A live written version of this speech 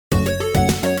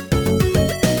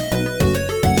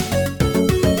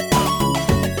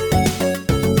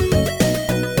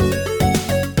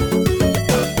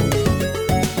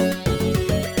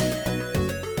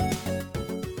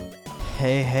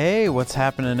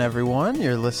happening, everyone?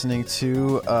 You're listening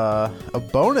to a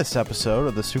bonus episode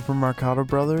of the Super Marcato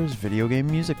Brothers Video Game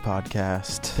Music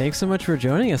Podcast. Thanks so much for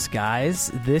joining us,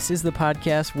 guys. This is the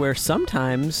podcast where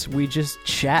sometimes we just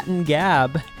chat and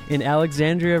gab in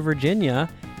Alexandria, Virginia,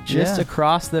 just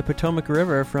across the Potomac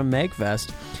River from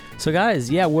MagFest. So,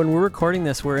 guys, when we're recording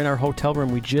this, we're in our hotel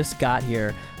room. We just got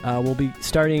here. We'll be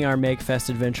starting our MagFest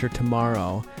adventure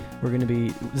tomorrow.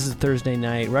 This is Thursday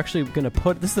night. We're actually going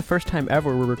to this is the first time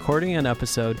ever we're recording an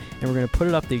episode, and we're going to put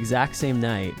it up the exact same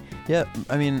night. Yeah,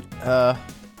 I mean,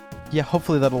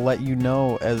 hopefully that'll let you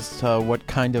know as to what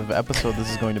kind of episode this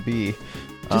is going to be.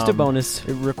 Just a bonus.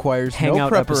 It requires no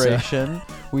preparation.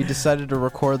 We decided to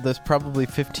record this probably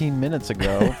 15 minutes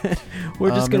ago. We're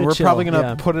just going to chill. We're probably going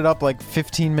to put it up like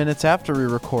 15 minutes after we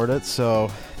record it, so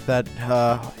that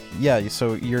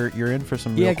so you're in for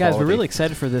some real guys, quality. We're really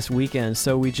excited for this weekend.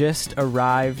 So we just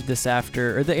arrived this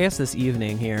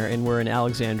evening here, and we're in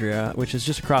Alexandria, which is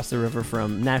just across the river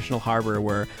from National Harbor,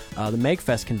 where the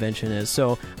MagFest convention is.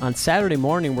 So on Saturday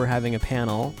morning, we're having a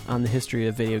panel on the history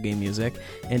of video game music,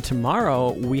 and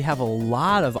tomorrow we have a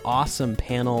lot of awesome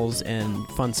panels and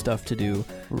fun stuff to do.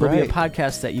 There'll be a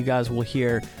podcast that you guys will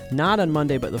hear not on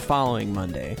Monday, but the following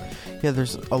Monday. Yeah,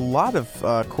 there's a lot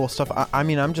of cool stuff. I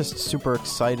mean, I'm just super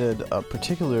excited,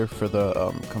 particularly for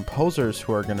the composers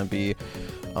who are going to be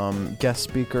guest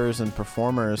speakers and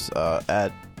performers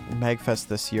at MagFest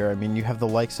this year. I mean, you have the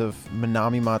likes of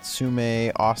Minami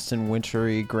Matsume, Austin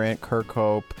Wintory, Grant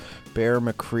Kirkhope, Bear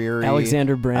McCreary,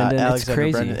 Alexander Brandon. It's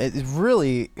crazy. It's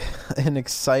really an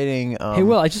exciting... Hey,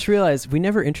 Will, I just realized we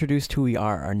never introduced who we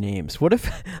are, our names. What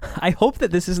if... I hope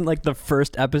that this isn't like the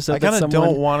first episode that someone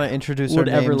don't want to introduce our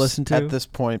names ever listen to at this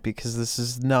point, because this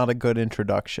is not a good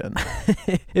introduction.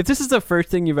 If this is the first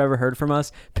thing you've ever heard from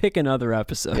us, pick another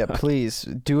episode. Yeah, please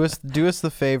do us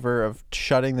the favor of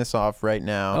shutting this off right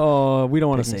now. Oh, we don't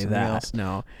want to say that. Else.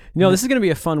 No, this is going to be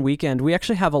a fun weekend. We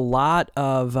actually have a lot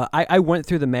of... I went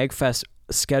through the MagFest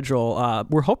schedule.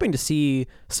 We're hoping to see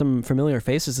some familiar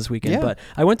faces this weekend, but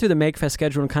I went through the MagFest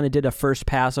schedule and kind of did a first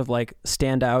pass of like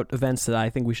standout events that I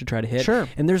think we should try to hit. Sure.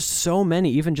 And there's so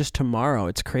many, even just tomorrow.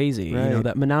 It's crazy. Right.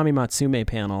 That Minami Matsume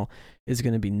panel is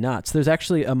going to be nuts. There's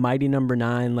actually a Mighty Number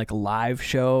 9 like live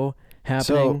show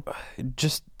happening.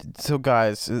 So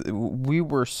guys, we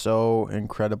were so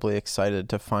incredibly excited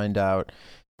to find out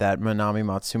that Minami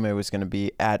Matsume was going to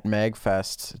be at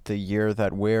MagFest the year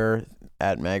that we're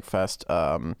at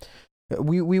MagFest.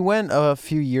 We went a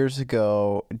few years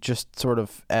ago, just sort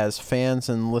of as fans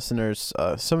and listeners.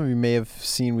 Some of you may have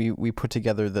seen we put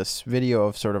together this video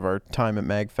of sort of our time at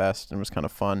MagFest, and it was kind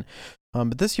of fun.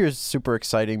 But this year is super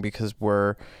exciting because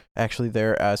we're actually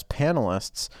there as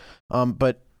panelists.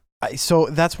 So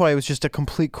that's why it was just a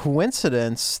complete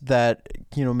coincidence that,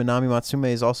 Minami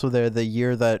Matsume is also there the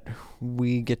year that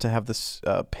we get to have this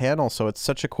panel. So it's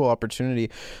such a cool opportunity.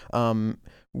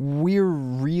 We're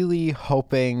really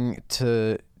hoping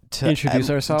to introduce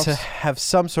ourselves, to have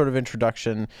some sort of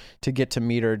introduction, to get to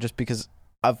meet her, just because,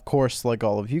 of course, like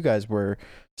all of you guys, we're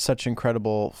such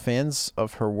incredible fans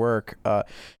of her work.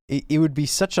 It would be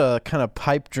such a kind of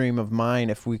pipe dream of mine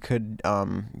if we could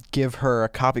give her a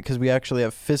copy, because we actually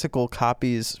have physical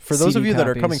copies. For those of you that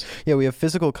are coming, we have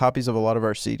physical copies of a lot of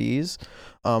our CDs,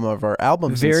 of our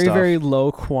albums. Very, very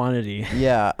low quantity.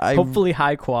 Yeah, hopefully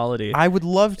high quality. I would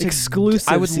love to exclusive.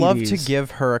 I would CDs. love to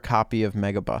give her a copy of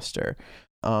Mega Buster.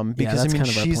 Because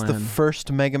she's the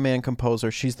first Mega Man composer.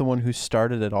 She's the one who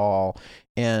started it all,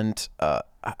 and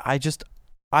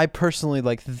I personally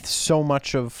like so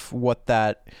much of what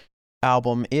that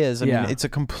album is. I mean, it's a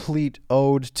complete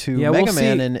ode to Mega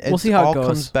Man, and it all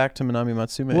comes back to Minami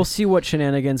Matsume. We'll see what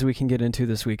shenanigans we can get into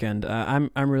this weekend.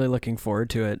 I'm really looking forward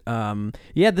to it.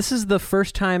 This is the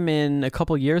first time in a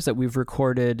couple years that we've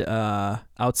recorded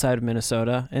outside of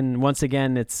Minnesota, and once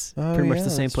again, it's pretty much the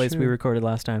same place we recorded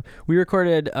last time. We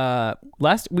recorded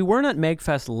we weren't at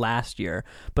MagFest last year,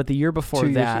 but the year before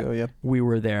we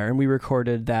were there, and we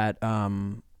recorded that.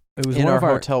 It was in one our of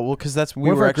our hotel. Well, because that's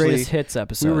one of our greatest hits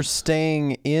episodes. We were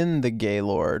staying in the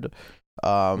Gaylord.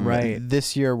 Right.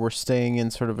 This year we're staying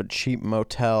in sort of a cheap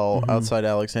motel outside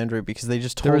Alexandria, because they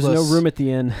just told us there was no room at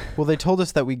the inn. Well, they told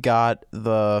us that we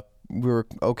were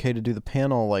okay to do the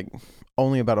panel like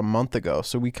only about a month ago,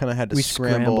 so we kind of had to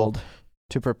scramble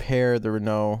to prepare. There were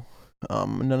none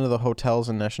of the hotels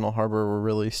in National Harbor were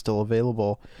really still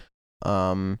available.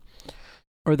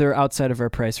 Or they're outside of our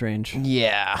price range.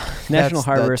 Yeah. National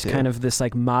Harbor is kind of this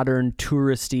like modern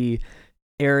touristy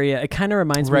area. It kind of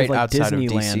reminds me of like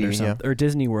Disneyland or something, or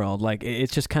Disney World. Like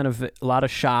it's just kind of a lot of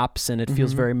shops, and it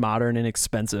feels very modern and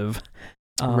expensive.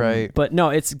 Right. But no,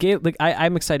 it's gay. Like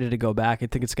I'm excited to go back. I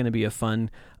think it's going to be a fun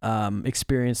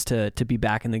experience to be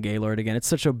back in the Gaylord again. It's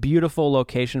such a beautiful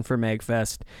location for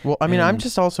MagFest. Well, I mean, I'm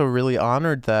just also really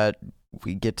honored that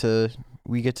we get to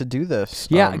do this.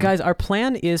 Yeah, guys, our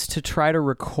plan is to try to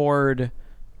record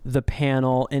the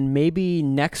panel and maybe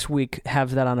next week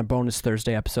have that on a bonus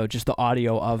Thursday episode, just the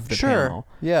audio of the panel.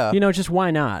 Yeah. Just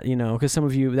why not? Because some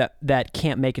of you that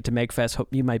can't make it to MagFest, hope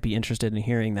you might be interested in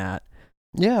hearing that.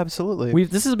 Yeah, absolutely.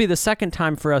 This will be the second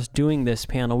time for us doing this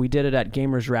panel. We did it at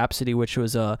Gamers Rhapsody, which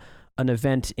was an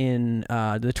event in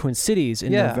the Twin Cities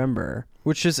in November.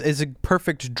 Which is a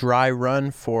perfect dry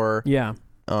run for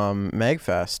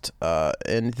MagFest,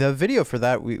 and the video for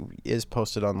that is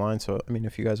posted online. So I mean,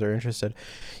 if you guys are interested,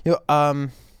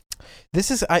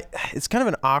 this is it's kind of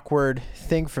an awkward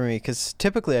thing for me because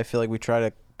typically I feel like we try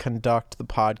to conduct the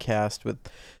podcast with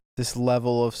this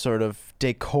level of sort of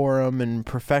decorum and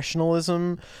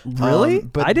professionalism. Really?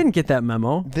 But I didn't get that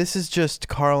memo. This is just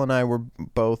Carl and I were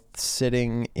both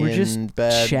sitting in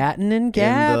bed, chatting and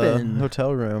gabbing in the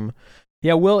hotel room.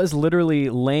 Yeah, Will is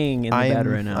literally laying in the bed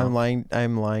right now.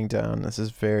 I'm lying down. This is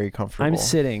very comfortable. I'm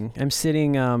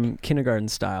sitting kindergarten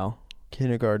style.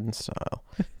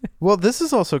 Well, this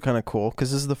is also kind of cool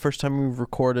because this is the first time we've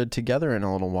recorded together in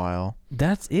a little while.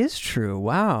 That is true.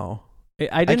 Wow.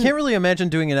 I can't really imagine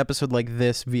doing an episode like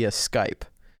this via Skype.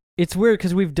 It's weird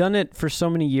because we've done it for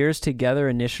so many years together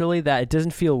initially that it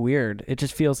doesn't feel weird. It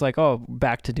just feels like,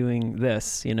 back to doing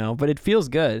this, but it feels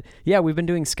good. Yeah, we've been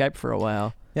doing Skype for a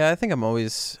while. Yeah, I think I'm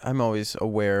always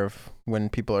aware of when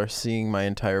people are seeing my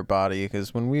entire body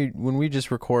because when we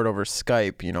just record over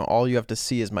Skype, all you have to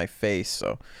see is my face,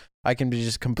 so I can be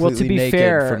just completely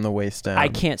naked from the waist down. I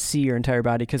can't see your entire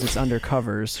body because it's under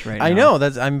covers right now. I know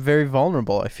I'm very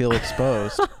vulnerable. I feel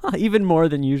exposed, even more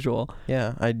than usual.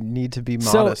 Yeah, I need to be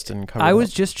modest and cover. I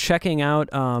was just checking out.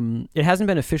 It hasn't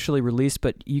been officially released,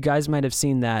 but you guys might have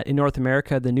seen that in North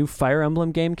America, the new Fire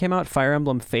Emblem game came out, Fire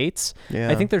Emblem Fates.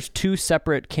 Yeah. I think there's 2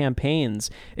 separate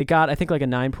campaigns. It got, I think, like a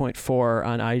 9.4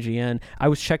 on IGN. I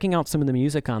was checking out some of the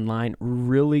music online.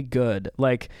 Really good.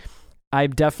 Like,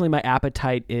 my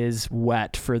appetite is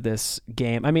whet for this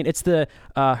game. I mean, it's the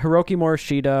Hiroki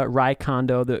Morishita, Rai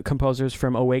Kondo, the composers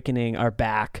from Awakening are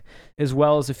back, as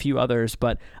well as a few others,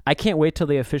 but I can't wait till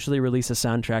they officially release a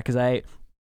soundtrack because I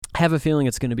have a feeling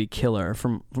it's going to be killer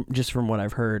from what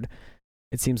I've heard.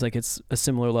 It seems like it's a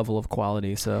similar level of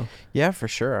quality, so. Yeah, for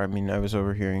sure. I mean, I was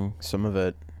overhearing some of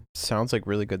it. Sounds like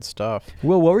really good stuff.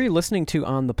 Will, what were you listening to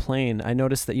on the plane? I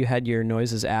noticed that you had your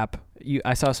Noises app.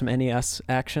 I saw some NES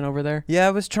action over there. Yeah,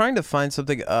 I was trying to find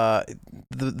something.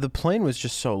 The plane was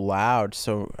just so loud,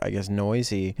 so I guess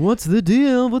noisy. What's the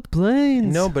deal with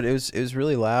planes? No, but it was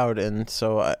really loud, and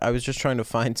so I was just trying to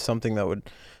find something that would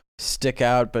stick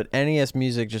out. But NES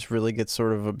music just really gets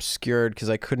sort of obscured because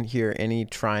I couldn't hear any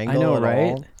triangle at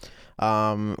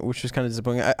all. Which was kind of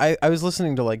disappointing. I was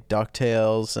listening to like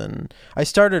DuckTales, and I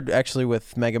started actually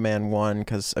with Mega Man 1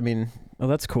 because oh,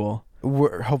 that's cool.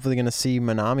 We're hopefully going to see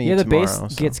Manami the tomorrow.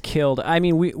 Bass gets killed. I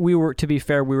mean, we were, to be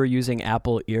fair, we were using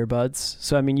Apple earbuds,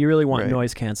 so I mean, you really want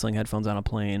noise canceling headphones on a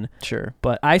plane. Sure.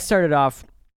 But I started off,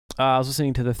 I was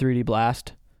listening to the 3D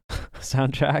Blast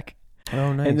soundtrack.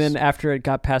 Oh, nice. And then after it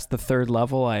got past the 3rd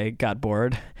level, I got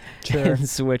bored and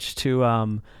switched to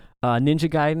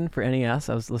Ninja Gaiden for NES.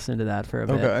 I was listening to that for a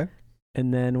bit. Okay.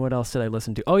 And then what else did I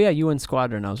listen to? Oh yeah, UN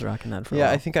Squadron. I was rocking that for a while.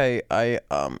 I think I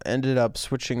ended up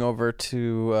switching over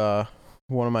to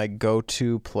one of my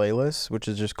go-to playlists, which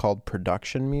is just called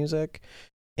Production Music,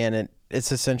 and it's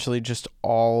essentially just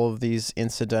all of these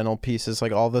incidental pieces,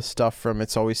 like all the stuff from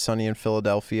It's Always Sunny in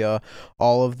Philadelphia,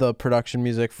 all of the production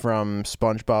music from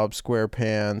SpongeBob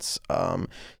SquarePants,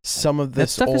 some of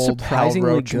this old Hal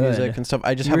Roach music and stuff.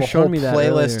 I just have a whole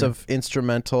playlist of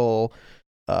instrumental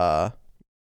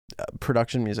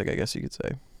production music, I guess you could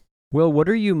say. Will, what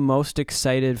are you most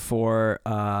excited for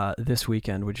this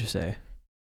weekend, would you say?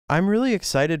 I'm really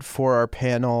excited for our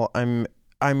panel. I'm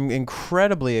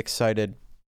incredibly excited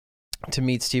to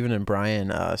meet Stephen and Brian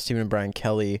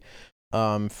Kelly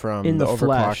from the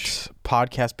Overclocked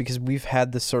podcast, because we've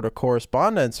had this sort of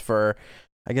correspondence for,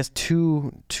 I guess,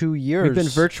 two years. We've been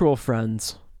virtual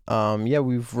friends.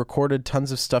 We've recorded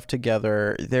tons of stuff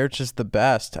together. They're just the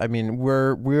best. I mean,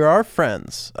 we are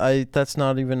friends. That's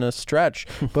not even a stretch,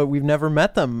 but we've never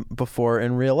met them before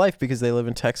in real life because they live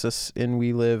in Texas and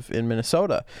we live in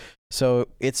Minnesota. So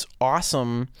it's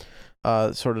awesome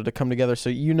sort of to come together. So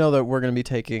you know that we're going to be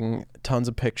taking tons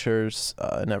of pictures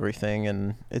and everything,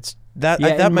 and it's that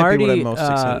that might be what I'm most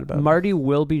excited about. Marty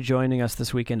will be joining us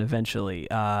this weekend eventually.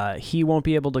 He won't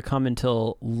be able to come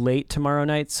until late tomorrow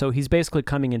night, so he's basically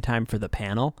coming in time for the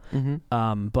panel.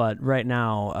 But right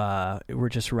now, we're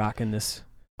just rocking this.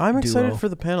 I'm excited duo. for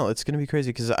the panel. It's going to be crazy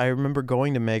because I remember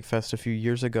going to MAGFest a few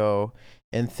years ago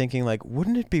and thinking, like,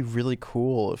 wouldn't it be really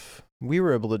cool if we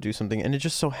were able to do something? And it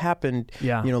just so happened,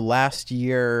 last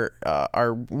year,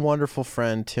 our wonderful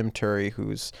friend Tim Turry,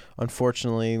 who's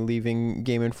unfortunately leaving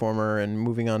Game Informer and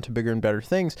moving on to bigger and better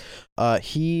things,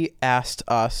 he asked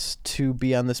us to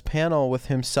be on this panel with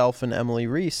himself and Emily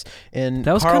Reese. And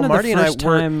that was Carl kind of Marty the first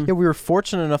time. we were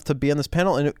fortunate enough to be on this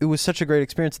panel, and it was such a great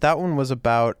experience. That one was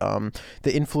about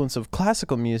the influence of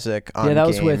classical music on games. Yeah, that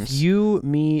was with you,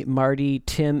 me, Marty,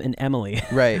 Tim, and Emily.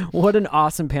 Right. What an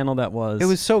awesome panel that was. It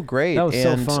was so great. That was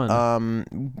so fun.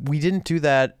 We didn't do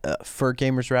that for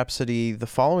Gamers Rhapsody the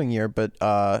following year, but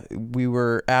we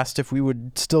were asked if we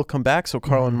would still come back. So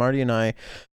Carl and Marty and I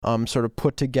sort of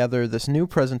put together this new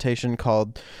presentation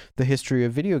called The History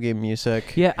of Video Game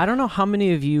Music. Yeah, I don't know how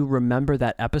many of you remember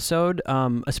that episode,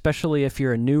 especially if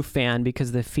you're a new fan,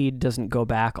 because the feed doesn't go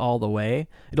back all the way.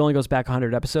 It only goes back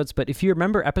 100 episodes. But if you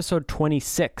remember episode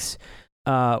 26,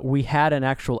 we had an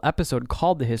actual episode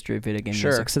called The History of Video Game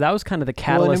Music. So that was kind of the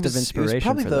catalyst of inspiration. It was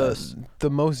probably the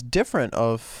most different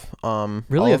of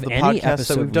really all of the any podcasts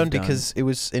that we've done because it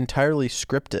was entirely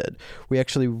scripted. We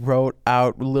actually wrote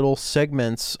out little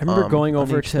segments. I remember going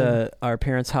over to our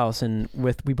parents' house, and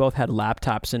we both had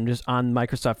laptops, and just on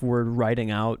Microsoft Word writing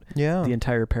out the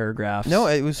entire paragraphs. No,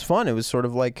 it was fun. It was sort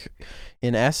of like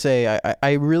an essay.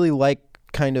 I really like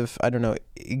kind of, I don't know,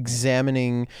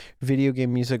 examining video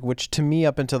game music, which to me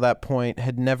up until that point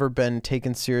had never been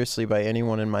taken seriously by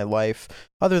anyone in my life,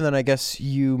 other than I guess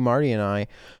you, Marty, and I.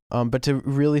 But to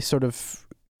really sort of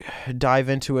dive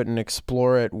into it and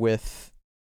explore it with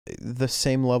the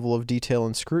same level of detail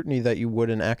and scrutiny that you would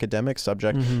an academic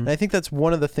subject. And I think that's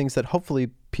one of the things that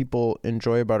hopefully people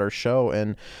enjoy about our show.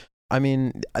 And I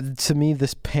mean, to me,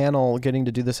 this panel, getting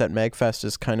to do this at MAGFest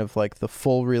is kind of like the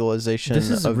full realization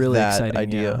of really that exciting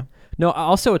idea. Yeah. No,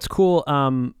 also it's cool.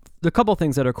 The couple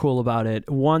things that are cool about it.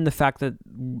 One, the fact that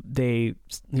they,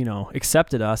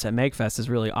 accepted us at MAGFest is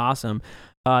really awesome.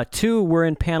 Two, we're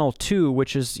in panel 2,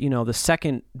 which is, the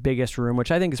second biggest room,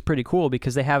 which I think is pretty cool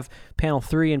because they have panel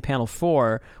 3 and panel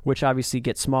 4, which obviously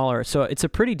get smaller. So it's a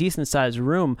pretty decent sized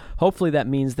room. Hopefully that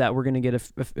means that we're going to get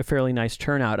a fairly nice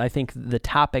turnout. I think the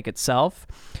topic itself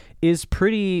is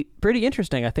pretty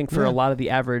interesting. I think for a lot of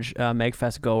the average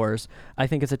MAGFest goers, I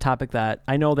think it's a topic that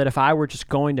I know that if I were just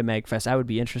going to MAGFest, I would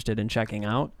be interested in checking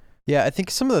out. Yeah, I think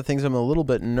some of the things I'm a little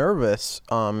bit nervous.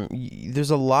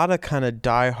 There's a lot of kind of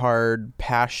diehard,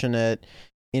 passionate,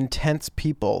 intense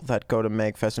people that go to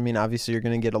MAGFest. I mean, obviously you're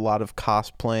going to get a lot of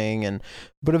cosplaying,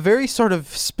 but a very sort of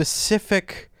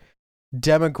specific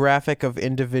demographic of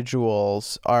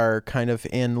individuals are kind of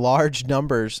in large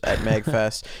numbers at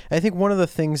MAGFest. I think one of the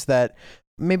things that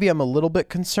maybe I'm a little bit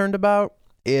concerned about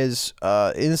is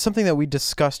something that we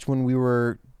discussed when we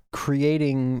were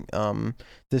creating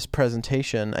this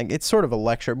presentation. It's sort of a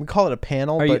lecture. We call it a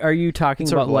panel. Are you talking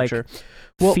about like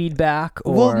feedback?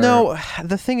 Or well, no.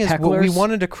 The thing is, hecklers? We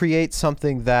wanted to create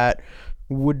something that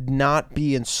would not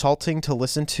be insulting to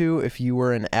listen to if you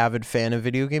were an avid fan of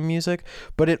video game music,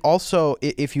 but it also,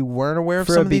 if you weren't aware of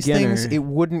some of these things, it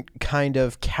wouldn't kind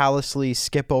of callously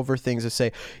skip over things to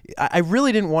say. I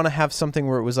really didn't want to have something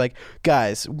where it was like,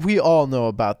 guys, we all know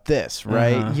about this,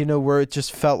 right? Where it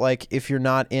just felt like if you're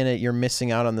not in it, you're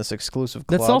missing out on this exclusive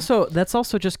club. That's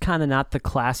also just kind of not the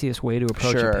classiest way to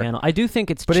approach a panel. I do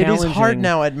think it's challenging. But it is hard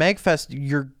now at MAGFest.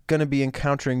 You're going to be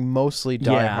encountering mostly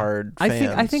diehard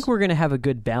fans. I think we're going to have a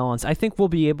good balance. I think we'll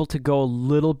be able to go a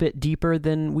little bit deeper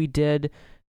than we did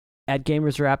at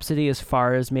Gamers Rhapsody as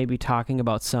far as maybe talking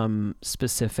about some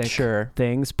specific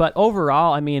things. But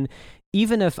overall, I mean,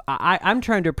 even if I'm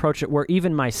trying to approach it where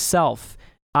even myself,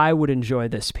 I would enjoy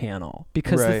this panel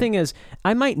because the thing is,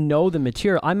 I might know the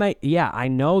material. I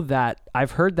know that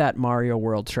I've heard that Mario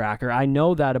World Tracker. I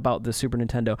know that about the Super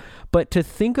Nintendo, but to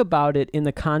think about it in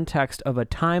the context of a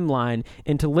timeline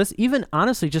and to listen, even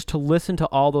honestly, just to listen to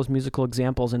all those musical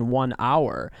examples in 1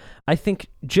 hour, I think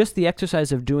just the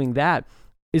exercise of doing that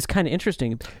is kind of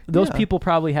interesting. Those people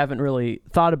probably haven't really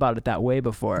thought about it that way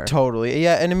before. Totally.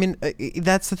 Yeah. And I mean,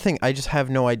 that's the thing. I just have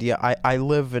no idea. I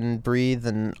live and breathe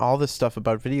and all this stuff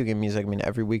about video game music. I mean,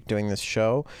 every week doing this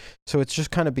show. So it's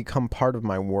just kind of become part of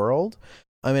my world.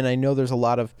 I mean, I know there's a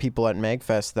lot of people at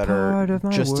MagFest that Part are of my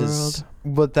just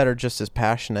world. that are just as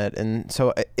passionate, and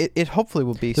so it hopefully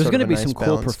will be. There's going to be nice some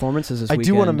balance. cool performances this I weekend.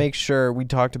 do want to make sure we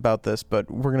talked about this, but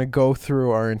we're going to go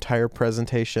through our entire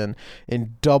presentation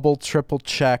and double, triple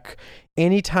check.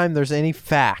 Anytime there's any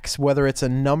facts, whether it's a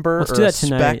number or a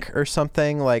spec or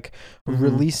something, like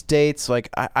release dates, like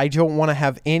I don't want to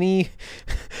have any,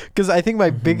 because I think my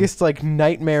biggest like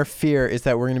nightmare fear is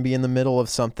that we're going to be in the middle of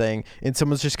something and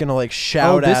someone's just going to like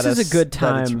shout at us. This is a good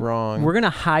time. That it's wrong. We're going to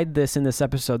hide this in this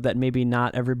episode that maybe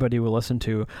not everybody will listen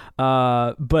to,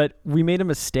 but we made a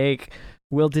mistake.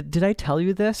 Will, did I tell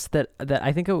you this? That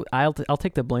I think I'll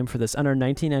take the blame for this. On our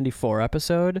 1994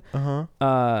 episode,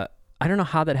 I don't know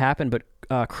how that happened, but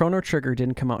Chrono Trigger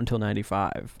didn't come out until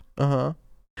 95. But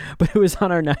it was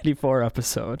on our 94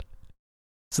 episode.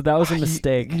 So that was a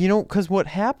mistake. You know, because what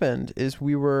happened is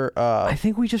we were... I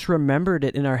think we just remembered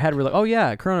it in our head. We're like, oh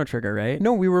yeah, Chrono Trigger, right?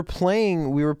 No, we were playing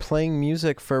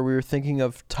music we were thinking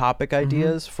of topic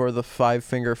ideas for the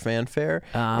 5-Finger Fanfare.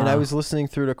 And I was listening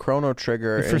through to Chrono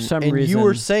Trigger. For some reason. You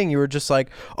were saying, you were just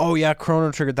like, oh yeah,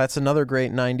 Chrono Trigger, that's another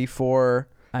great 94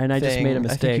 And I thing. just made a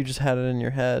mistake. I think you just had it in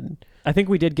your head. I think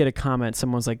we did get a comment.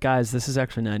 Someone's like, guys, this is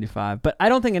actually 95. But I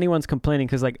don't think anyone's complaining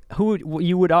because, like,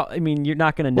 you're not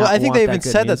going to know. Well, I think they even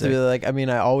said that to me. Like, I mean,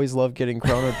 I always love getting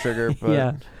Chrono Trigger, but...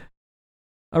 yeah.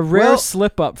 A rare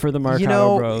slip-up for the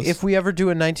Marcado Bros. If we ever do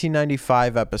a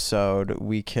 1995 episode,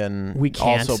 we can't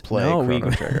also play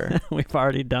Chrono Trigger. We've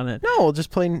already done it. No, we'll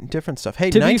just play different stuff. Hey,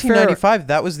 1995,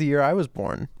 that was the year I was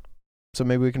born. So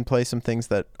maybe we can play some things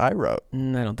that I wrote.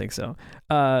 I don't think so.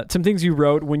 Some things you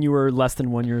wrote when you were less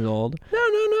than 1 year old.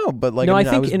 No. But like, I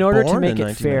think in order to make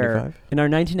it fair, in our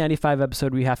 1995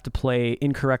 episode, we have to play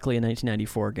incorrectly a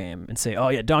 1994 game and say, oh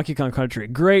yeah, Donkey Kong Country,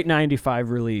 great 95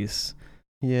 release.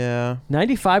 Yeah.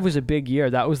 95 was a big year.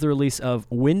 That was the release of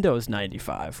Windows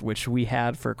 95, which we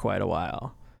had for quite a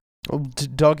while. Well,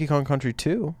 Donkey Kong Country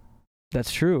 2.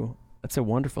 That's true. That's a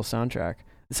wonderful soundtrack.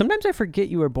 Sometimes I forget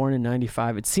you were born in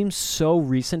 95. It seems so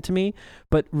recent to me,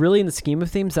 but really in the scheme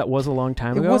of things, that was a long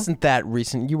time ago. It wasn't that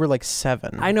recent. You were like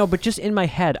 7. I know, but just in my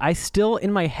head, I still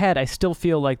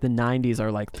feel like the 90s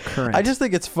are like current. I just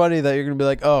think it's funny that you're going to be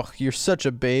like, oh, you're such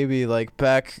a baby. Like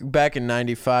back in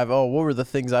 95, oh, what were the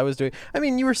things I was doing? I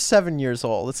mean, you were 7 years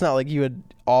old. It's not like you had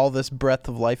all this breadth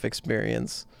of life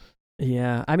experience.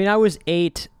 Yeah. I mean, I was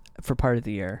 8 for part of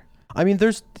the year. I mean,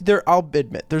 I'll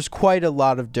admit, there's quite a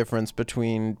lot of difference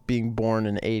between being born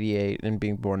in 88 and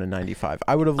being born in 95.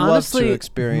 I would have loved to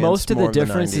experience most of more the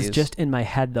difference is just in my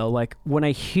head, though. Like, when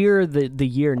I hear the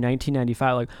year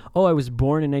 1995, like, oh, I was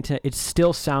born in 1990, it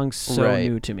still sounds so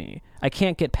new to me. I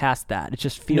can't get past that. It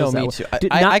just feels me too.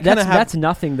 That's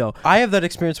nothing, though. I have that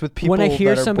experience with people when I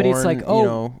hear that somebody, are born, it's like,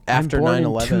 oh, after I'm born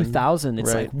 9/11. in 2000.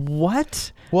 It's like,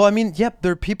 what? Well, I mean, yep,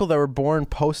 there are people that were born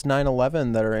post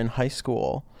 9/11 that are in high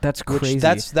school. That's crazy.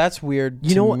 That's weird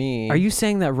to me. Are you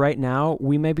saying that right now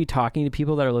we may be talking to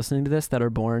people that are listening to this that are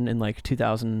born in like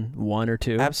 2001 or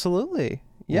 2? Absolutely.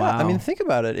 Yeah, wow. I mean, think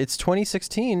about it. It's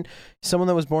 2016. Someone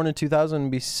that was born in 2000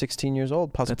 would be 16 years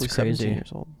old, possibly 17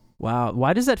 years old. Wow.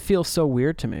 Why does that feel so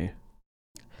weird to me?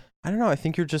 I don't know. I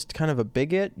think you're just kind of a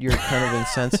bigot. You're kind of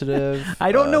insensitive.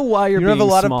 I don't know why you being have a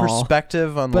lot small, of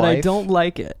perspective on but life. I don't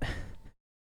like it.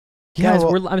 Yeah,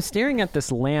 guys, I'm staring at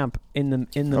this lamp in the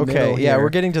middle Okay, yeah, we're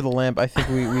getting to the lamp. I think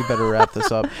we better wrap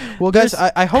this up. Well, guys,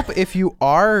 I hope if you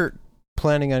are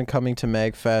planning on coming to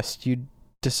MagFest, you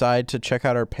decide to check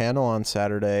out our panel on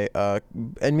Saturday. I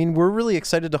mean, we're really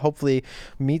excited to hopefully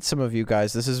meet some of you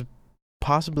guys. This is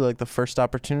possibly like the first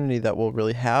opportunity that we'll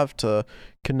really have to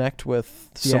connect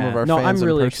with some of our fans. No, I'm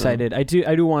really in person. excited. I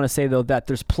do want to say though that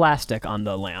there's plastic on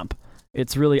the lamp.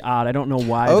 It's really odd. I don't know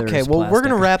why. Okay, well, we're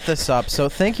gonna wrap this up. So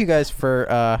thank you guys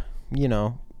for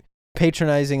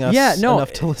patronizing us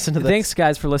enough to listen to this. Thanks,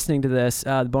 guys, for listening to this,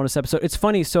 the bonus episode. It's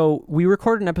funny. So we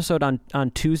recorded an episode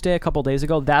on Tuesday a couple days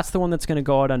ago. That's the one that's going to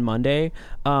go out on Monday.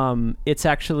 It's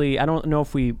actually, I don't know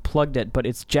if we plugged it, but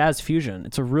it's Jazz Fusion.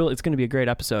 It's going to be a great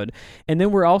episode. And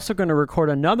then we're also going to record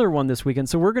another one this weekend.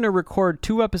 So we're going to record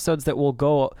 2 episodes that will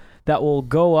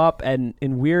go up in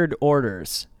weird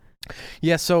orders.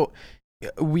 Yeah, so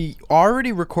we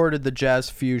already recorded the Jazz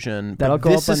Fusion, That'll but go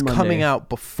this up on is Monday. coming out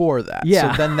before that.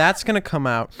 Yeah. So then that's going to come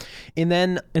out. And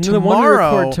then the one we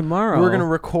record tomorrow, we're going to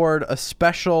record a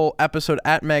special episode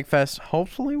at MagFest,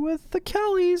 hopefully with the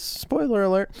Kellys. Spoiler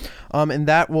alert. And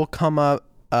that will come up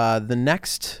the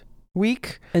next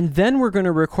week. And then we're going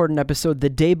to record an episode the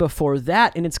day before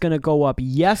that, and it's going to go up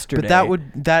yesterday. But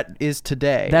that is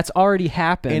today. That's already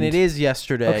happened. And it is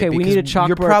yesterday. Okay, we need a chalkboard.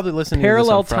 You're probably listening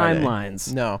parallel to this on Friday.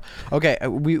 Timelines. No. Okay,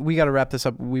 we got to wrap this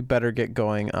up. We better get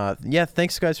going. Yeah,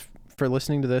 thanks guys after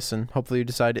listening to this, and hopefully you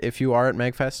decide if you are at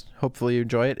MagFest, hopefully you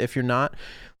enjoy it. If you're not,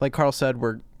 like Carl said,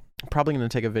 we're probably going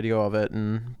to take a video of it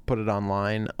and put it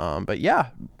online. But yeah,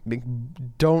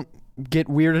 don't get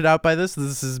weirded out by this.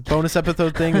 This is bonus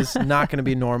episode thing is not going to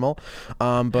be normal.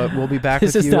 But we'll be back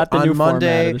with you on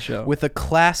Monday with a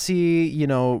classy,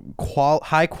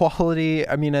 high quality.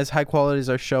 I mean, as high quality as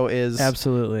our show is,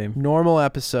 absolutely normal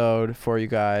episode for you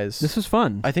guys. This was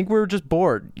fun. I think we were just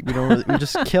bored. We're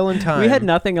just killing time. We had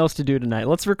nothing else to do tonight.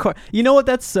 Let's record. You know what?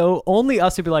 That's so only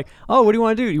us would be like, oh, what do you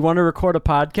want to do? You want to record a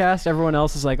podcast? Everyone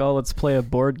else is like, oh, let's play a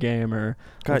board game or.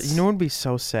 God, you know what would be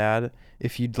so sad?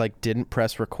 If you didn't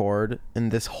press record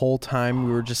and this whole time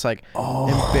we were just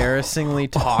embarrassingly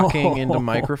talking into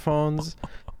microphones,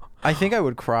 I think I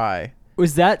would cry.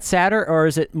 Was that sadder, or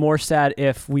is it more sad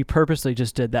if we purposely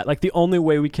just did that? Like the only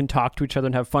way we can talk to each other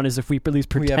and have fun is if we at least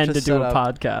pretend to do a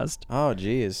podcast. Oh,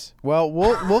 geez. Well,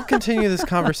 we'll continue this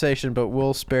conversation, but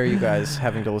we'll spare you guys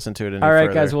having to listen to it any All right,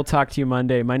 further. guys, we'll talk to you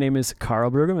Monday. My name is Carl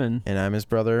Brueggemann. And I'm his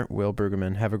brother, Will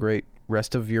Brueggemann. Have a great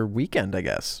rest of your weekend, I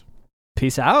guess.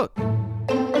 Peace out.